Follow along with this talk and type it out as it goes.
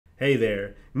Hey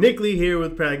there, Nick Lee here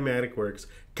with Pragmatic Works,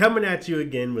 coming at you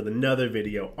again with another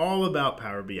video all about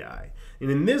Power BI. And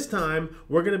in this time,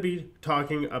 we're going to be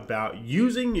talking about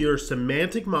using your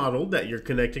semantic model that you're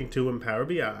connecting to in Power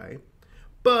BI,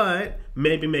 but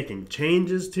maybe making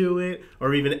changes to it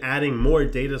or even adding more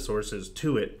data sources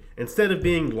to it instead of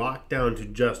being locked down to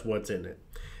just what's in it.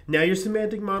 Now, your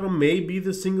semantic model may be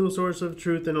the single source of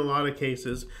truth in a lot of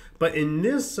cases, but in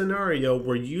this scenario,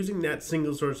 we're using that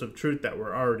single source of truth that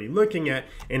we're already looking at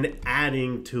and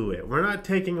adding to it. We're not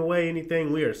taking away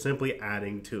anything, we are simply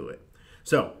adding to it.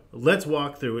 So, let's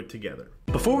walk through it together.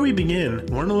 Before we begin,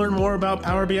 want to learn more about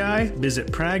Power BI?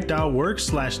 Visit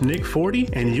prag.works/nick40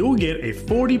 and you'll get a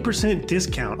 40%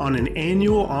 discount on an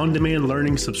annual on-demand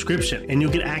learning subscription, and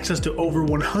you'll get access to over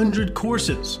 100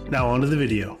 courses. Now on to the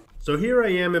video. So here I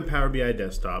am in Power BI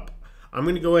Desktop. I'm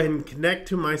going to go ahead and connect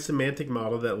to my semantic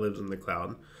model that lives in the cloud.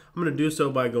 I'm going to do so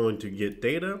by going to Get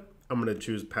Data. I'm going to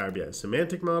choose Power BI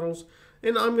Semantic Models,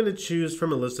 and I'm going to choose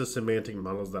from a list of semantic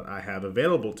models that I have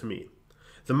available to me.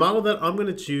 The model that I'm going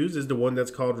to choose is the one that's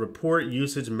called Report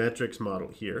Usage Metrics Model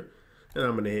here, and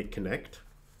I'm going to hit Connect.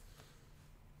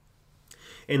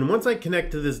 And once I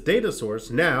connect to this data source,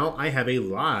 now I have a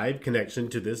live connection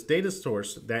to this data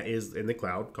source that is in the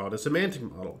cloud called a semantic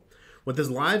model. What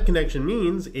this live connection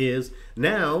means is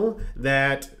now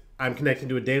that I'm connecting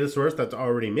to a data source that's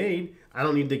already made, I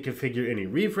don't need to configure any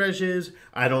refreshes.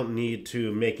 I don't need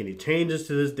to make any changes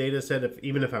to this data set.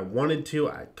 Even if I wanted to,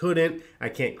 I couldn't. I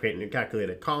can't create new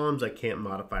calculated columns. I can't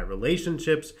modify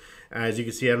relationships. As you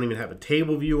can see, I don't even have a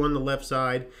table view on the left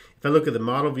side. If I look at the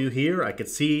model view here, I could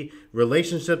see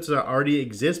relationships that already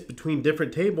exist between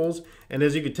different tables. And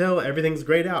as you can tell, everything's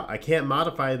grayed out. I can't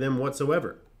modify them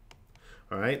whatsoever.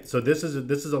 All right, so this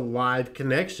is a live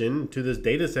connection to this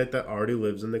data set that already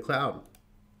lives in the cloud.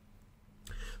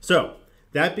 So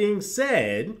that being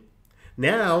said,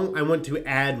 now I want to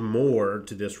add more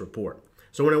to this report.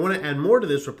 So when I want to add more to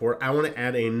this report, I want to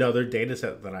add another data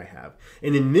set that I have.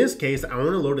 And in this case, I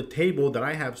want to load a table that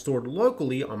I have stored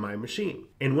locally on my machine.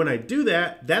 And when I do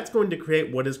that, that's going to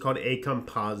create what is called a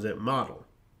composite model.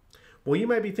 Well, you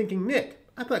might be thinking, Nick,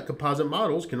 I thought composite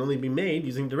models can only be made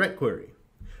using DirectQuery.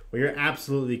 Well, you're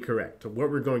absolutely correct.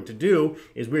 What we're going to do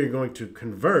is we're going to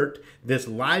convert this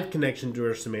live connection to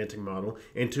our semantic model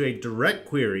into a direct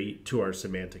query to our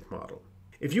semantic model.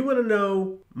 If you want to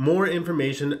know more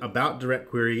information about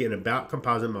DirectQuery and about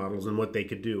composite models and what they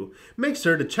could do, make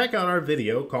sure to check out our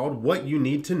video called What You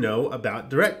Need to Know About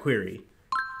DirectQuery.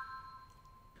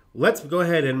 Let's go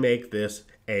ahead and make this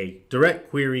a direct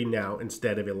query now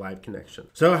instead of a live connection.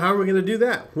 So how are we going to do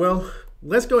that? Well,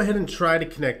 let's go ahead and try to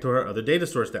connect to our other data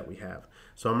source that we have.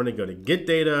 So I'm going to go to Get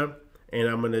Data, and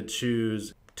I'm going to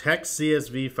choose text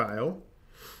CSV file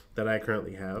that I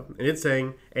currently have. And it's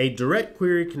saying a direct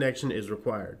query connection is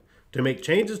required. To make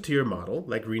changes to your model,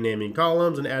 like renaming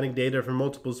columns and adding data from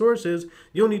multiple sources,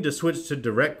 you'll need to switch to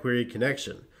direct query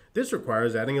connection. This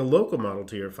requires adding a local model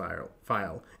to your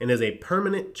file and is a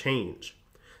permanent change.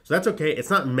 So that's okay. It's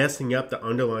not messing up the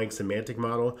underlying semantic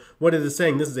model. What it is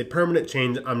saying, this is a permanent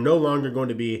change. I'm no longer going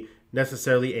to be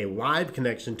necessarily a live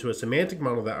connection to a semantic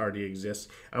model that already exists.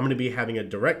 I'm going to be having a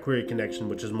direct query connection,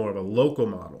 which is more of a local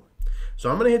model. So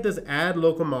I'm going to hit this Add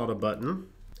Local Model button.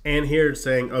 And here it's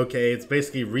saying, okay, it's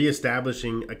basically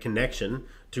reestablishing a connection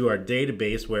to our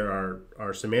database where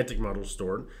our semantic model is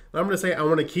stored. And I'm going to say I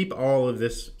want to keep all of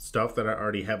this stuff that I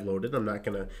already have loaded. I'm not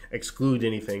going to exclude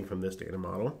anything from this data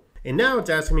model. And now it's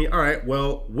asking me, all right,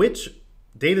 well, which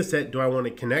data set do I want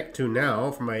to connect to now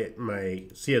for my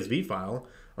CSV file?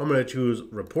 I'm going to choose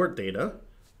Report Data.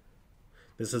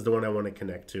 This is the one I want to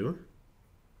connect to.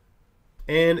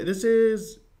 And this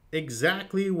is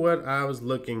exactly what I was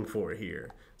looking for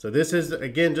here. So this is,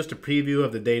 again, just a preview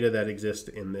of the data that exists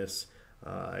in this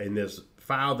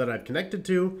file that I've connected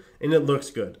to, and it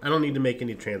looks good. I don't need to make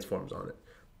any transforms on it,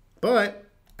 but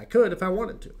I could if I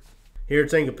wanted to. Here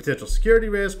it's saying a potential security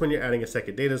risk when you're adding a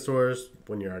second data source,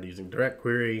 when you're already using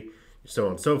DirectQuery, so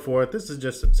on and so forth. This is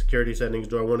just security settings.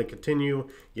 Do I want to continue?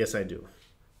 Yes, I do.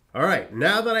 All right,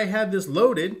 now that I have this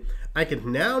loaded, I can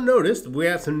now notice we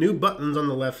have some new buttons on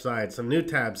the left side, some new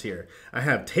tabs here. I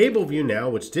have table view now,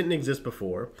 which didn't exist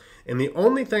before, and the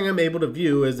only thing I'm able to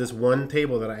view is this one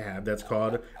table that I have that's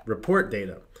called report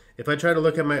data. If I try to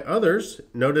look at my others,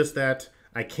 notice that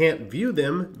I can't view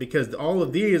them because all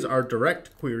of these are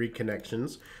direct query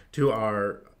connections to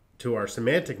our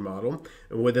semantic model.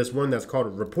 And with this one that's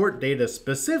called report data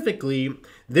specifically,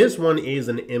 this one is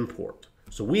an import.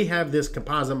 So we have this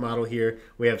composite model here.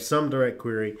 We have some direct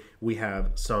query. We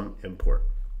have some import.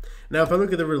 Now, if I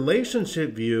look at the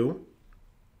relationship view,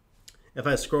 if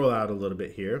I scroll out a little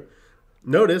bit here,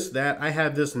 notice that I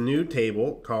have this new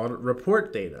table called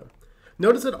report data.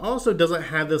 Notice it also doesn't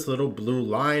have this little blue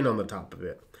line on the top of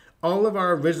it. All of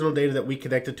our original data that we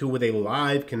connected to with a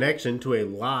live connection to a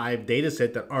live data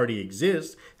set that already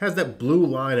exists has that blue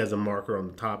line as a marker on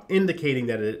the top, indicating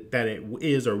that it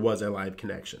is or was a live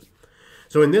connection.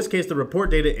 So in this case, the report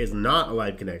data is not a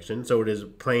live connection, so it is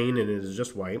plain and it is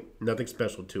just white, nothing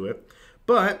special to it.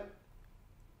 But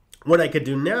what I could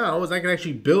do now is I could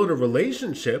actually build a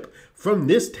relationship from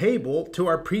this table to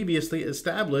our previously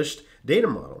established data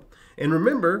model. And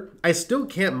remember, I still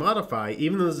can't modify,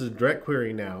 even though this is a direct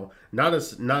query now, not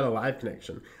a live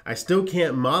connection. I still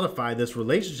can't modify this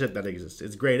relationship that exists.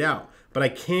 It's grayed out, but I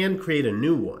can create a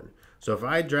new one. So if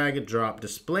I drag and drop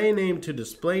display name to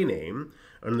display name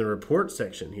on the report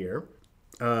section here,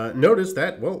 notice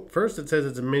that, well, first it says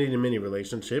it's a many-to-many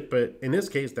relationship, but in this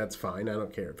case, that's fine. I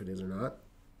don't care if it is or not.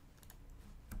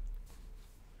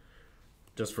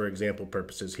 Just for example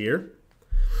purposes here.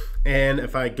 And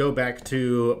if I go back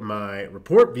to my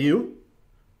report view,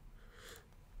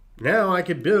 now I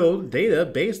could build data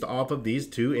based off of these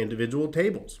two individual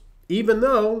tables. Even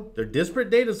though they're disparate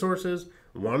data sources,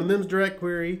 one of them is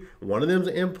DirectQuery, one of them is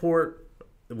import.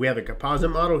 We have a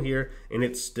composite model here, and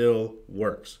it still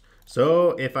works.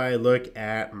 So if I look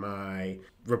at my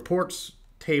reports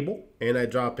table and I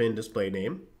drop in display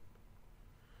name,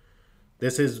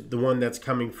 this is the one that's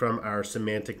coming from our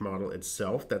semantic model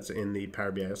itself that's in the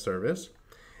Power BI service.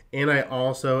 And I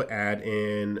also add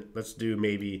in, let's do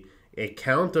maybe a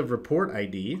count of report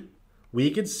ID.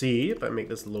 We could see, if I make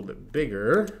this a little bit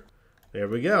bigger, there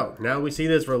we go. Now we see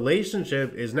this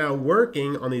relationship is now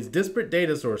working on these disparate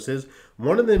data sources,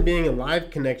 one of them being a live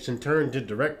connection turned to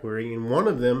DirectQuery and one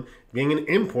of them being an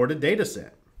imported data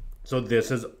set. So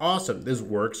this is awesome. This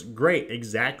works great,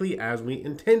 exactly as we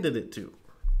intended it to.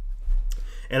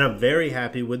 And I'm very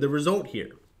happy with the result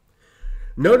here.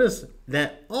 Notice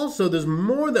that also there's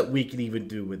more that we can even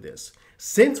do with this.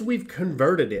 Since we've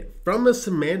converted it from a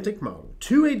semantic model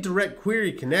to a direct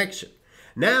query connection,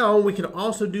 now we can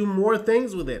also do more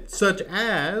things with it, such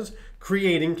as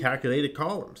creating calculated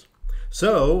columns.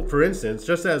 So, for instance,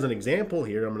 just as an example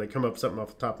here, I'm going to come up with something off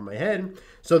the top of my head.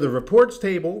 So the reports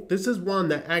table, this is one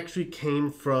that actually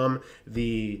came from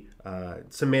the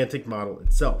semantic model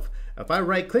itself. If I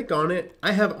right click on it,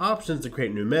 I have options to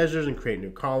create new measures and create new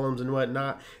columns and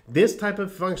whatnot. This type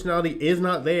of functionality is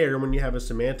not there when you have a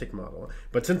semantic model.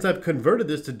 But since I've converted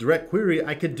this to direct query,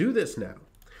 I could do this now.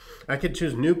 I could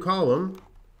choose new column,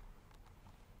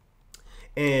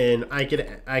 and I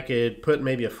could put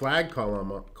maybe a flag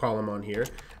column on here,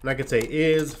 and I could say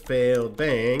is failed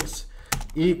banks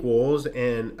equals,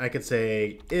 and I could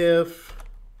say if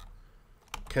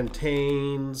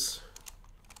contains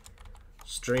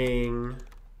string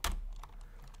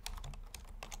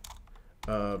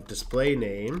of display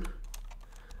name,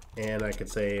 and I could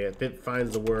say if it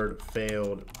finds the word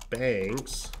failed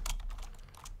banks,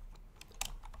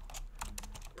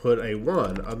 put a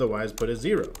 1, otherwise put a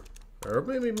 0, or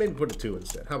maybe put a 2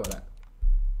 instead. How about that?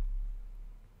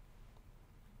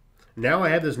 Now I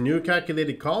have this new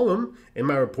calculated column in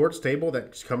my reports table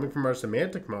that's coming from our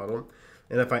semantic model,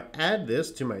 and if I add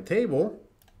this to my table,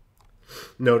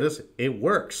 notice it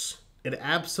works. It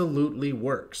absolutely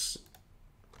works.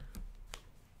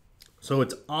 So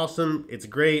it's awesome. It's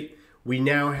great. We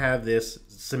now have this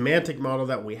semantic model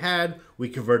that we had. We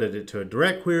converted it to a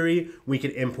direct query. We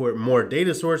could import more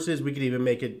data sources. We could even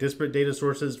make it disparate data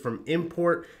sources from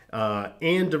import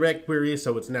and direct query.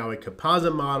 So it's now a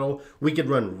composite model. We could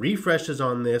run refreshes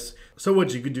on this. So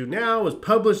what you could do now is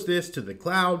publish this to the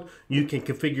cloud. You can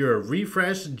configure a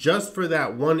refresh just for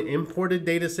that one imported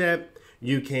data set.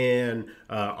 You can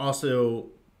also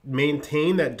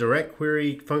maintain that direct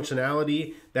query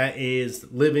functionality that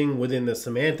is living within the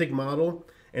semantic model,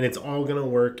 and it's all going to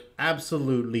work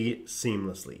absolutely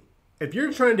seamlessly. If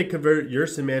you're trying to convert your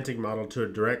semantic model to a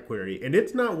direct query and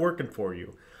it's not working for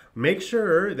you, make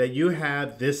sure that you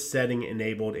have this setting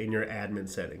enabled in your admin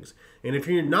settings. And if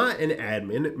you're not an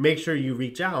admin, make sure you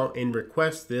reach out and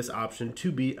request this option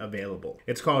to be available.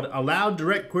 It's called Allow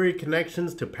Direct Query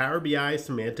Connections to Power BI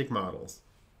Semantic Models.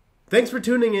 Thanks for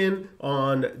tuning in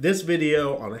on this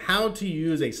video on how to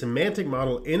use a semantic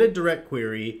model in a direct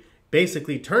query,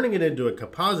 basically turning it into a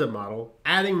composite model,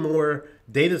 adding more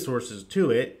data sources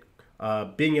to it,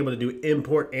 being able to do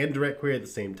import and direct query at the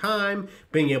same time,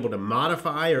 being able to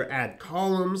modify or add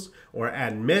columns or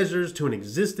add measures to an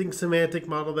existing semantic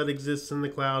model that exists in the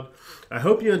cloud. I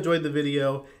hope you enjoyed the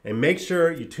video, and make sure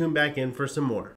you tune back in for some more.